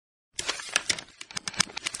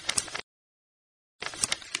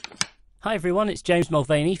Hi everyone, it's James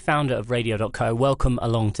Mulvaney, founder of Radio.co. Welcome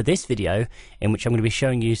along to this video in which I'm going to be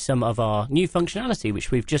showing you some of our new functionality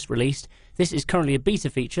which we've just released. This is currently a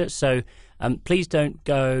beta feature, so please don't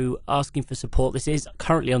go asking for support. This is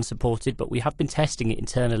currently unsupported, but we have been testing it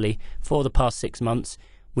internally for the past 6 months.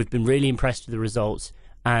 We've been really impressed with the results,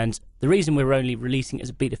 and the reason we're only releasing it as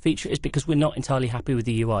a beta feature is because we're not entirely happy with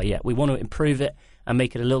the UI yet. We want to improve it and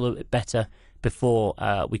make it a little bit better before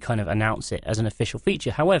we kind of announce it as an official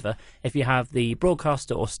feature. However, if you have the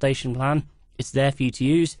broadcaster or station plan, it's there for you to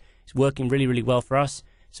use. It's working really, really well for us,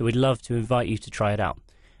 so we'd love to invite you to try it out.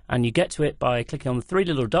 And you get to it by clicking on the 3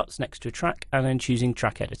 little dots next to a track and then choosing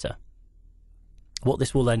Track Editor. What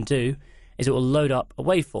this will then do is it will load up a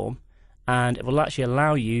waveform, and it will actually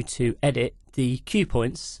allow you to edit the cue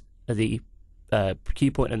points, the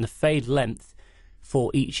cue point and the fade length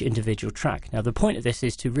for each individual track. Now the point of this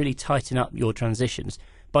is to really tighten up your transitions.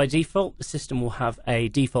 By default, the system will have a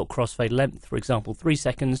default crossfade length, for example 3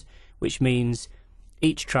 seconds, which means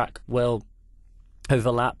each track will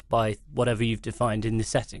overlap by whatever you've defined in the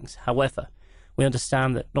settings. However, we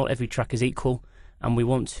understand that not every track is equal, and we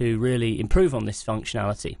want to really improve on this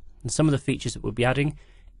functionality. And some of the features that we'll be adding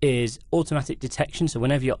is automatic detection. So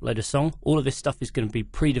whenever you upload a song, all of this stuff is going to be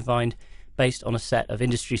predefined based on a set of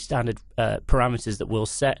industry standard parameters that we'll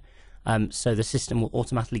set, so the system will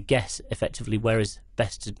automatically guess effectively where is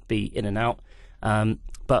best to be in and out.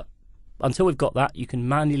 But until we've got that, you can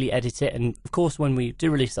manually edit it, and of course when we do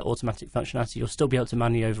release that automatic functionality, you'll still be able to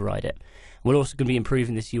manually override it. We're also going to be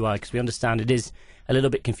improving this UI because we understand it is a little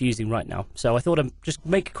bit confusing right now. So I thought I'd just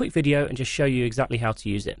make a quick video and just show you exactly how to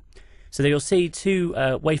use it. So there you'll see 2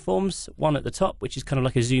 waveforms, one at the top which is kind of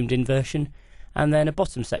like a zoomed in version, and then a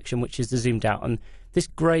bottom section which is the zoomed out. And this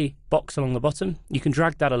grey box along the bottom, you can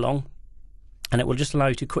drag that along and it will just allow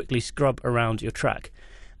you to quickly scrub around your track.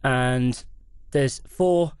 And there's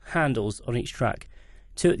 4 handles on each track,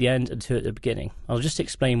 2 at the end and 2 at the beginning. I'll just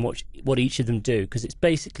explain what each of them do, because it's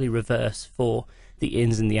basically reverse for the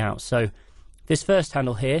ins and the outs. So this first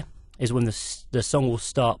handle here is when the song will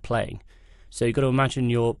start playing. So you've got to imagine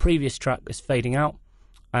your previous track is fading out,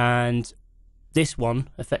 and this one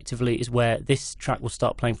effectively is where this track will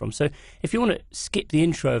start playing from. So if you want to skip the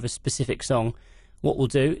intro of a specific song, what we'll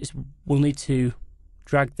do is we'll need to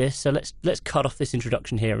drag this. So let's cut off this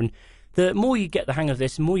introduction here, and the more you get the hang of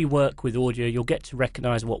this, the more you work with audio, you'll get to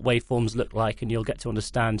recognize what waveforms look like, and you'll get to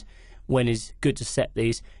understand when is good to set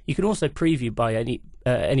these. You can also preview by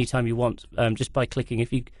any time you want, just by clicking.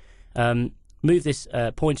 If you move this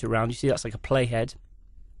pointer around, you see that's like a playhead,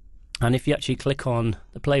 and if you actually click on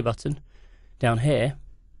the play button down here,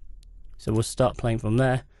 so we'll start playing from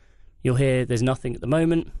there, you'll hear there's nothing at the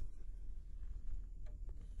moment.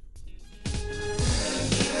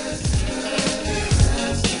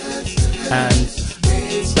 And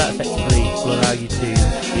that effectively will allow you to,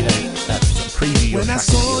 preview your track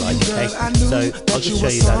if you like. Okay, so I'll just show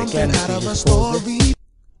you that again. So you just pause this,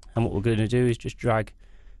 and what we're going to do is just drag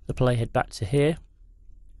the playhead back to here.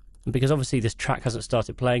 And because obviously this track hasn't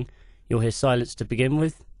started playing, you'll hear silence to begin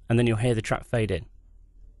with, and then you'll hear the track fade in.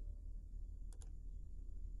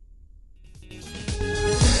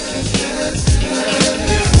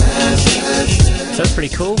 So that's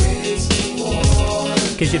pretty cool.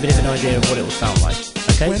 Gives you a bit of an idea of what it will sound like.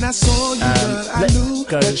 Okay, let's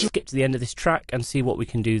go skip to the end of this track and see what we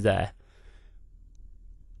can do there.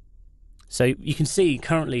 So you can see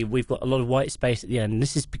currently we've got a lot of white space at the end, and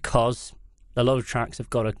this is because a lot of tracks have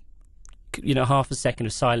got a half a second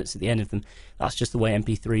of silence at the end of them. That's just the way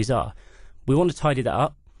MP3s are. We want to tidy that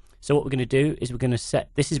up, so what we're going to do is we're going to set,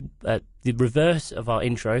 this is the reverse of our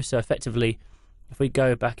intro. So effectively, if we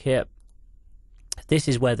go back here, this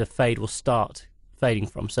is where the fade will start fading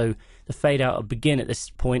from. So the fade out will begin at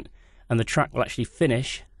this point, and the track will actually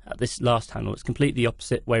finish at this last handle. It's completely the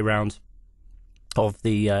opposite way round of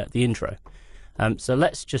the intro. So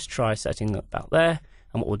let's just try setting up out there,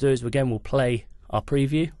 and what we'll do is we'll play our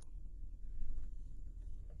preview.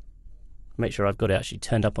 Make sure I've got it actually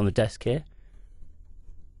turned up on the desk here.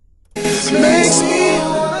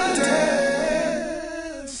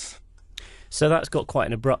 So that's got quite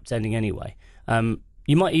an abrupt ending anyway.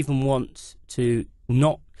 You might even want to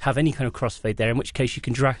not have any kind of crossfade there, in which case you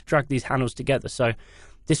can drag these handles together. So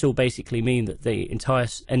this will basically mean that the entire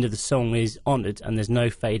end of the song is honoured and there's no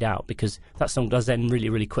fade out, because that song does end really,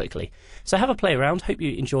 really quickly. So have a play around. Hope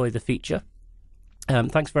you enjoy the feature.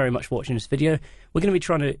 Thanks very much for watching this video. We're going to be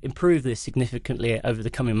trying to improve this significantly over the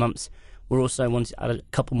coming months. We're also wanting to add a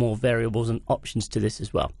couple more variables and options to this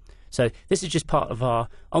as well. So this is just part of our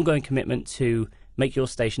ongoing commitment to make your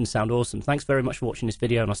station sound awesome. Thanks very much for watching this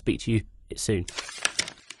video, and I'll speak to you soon.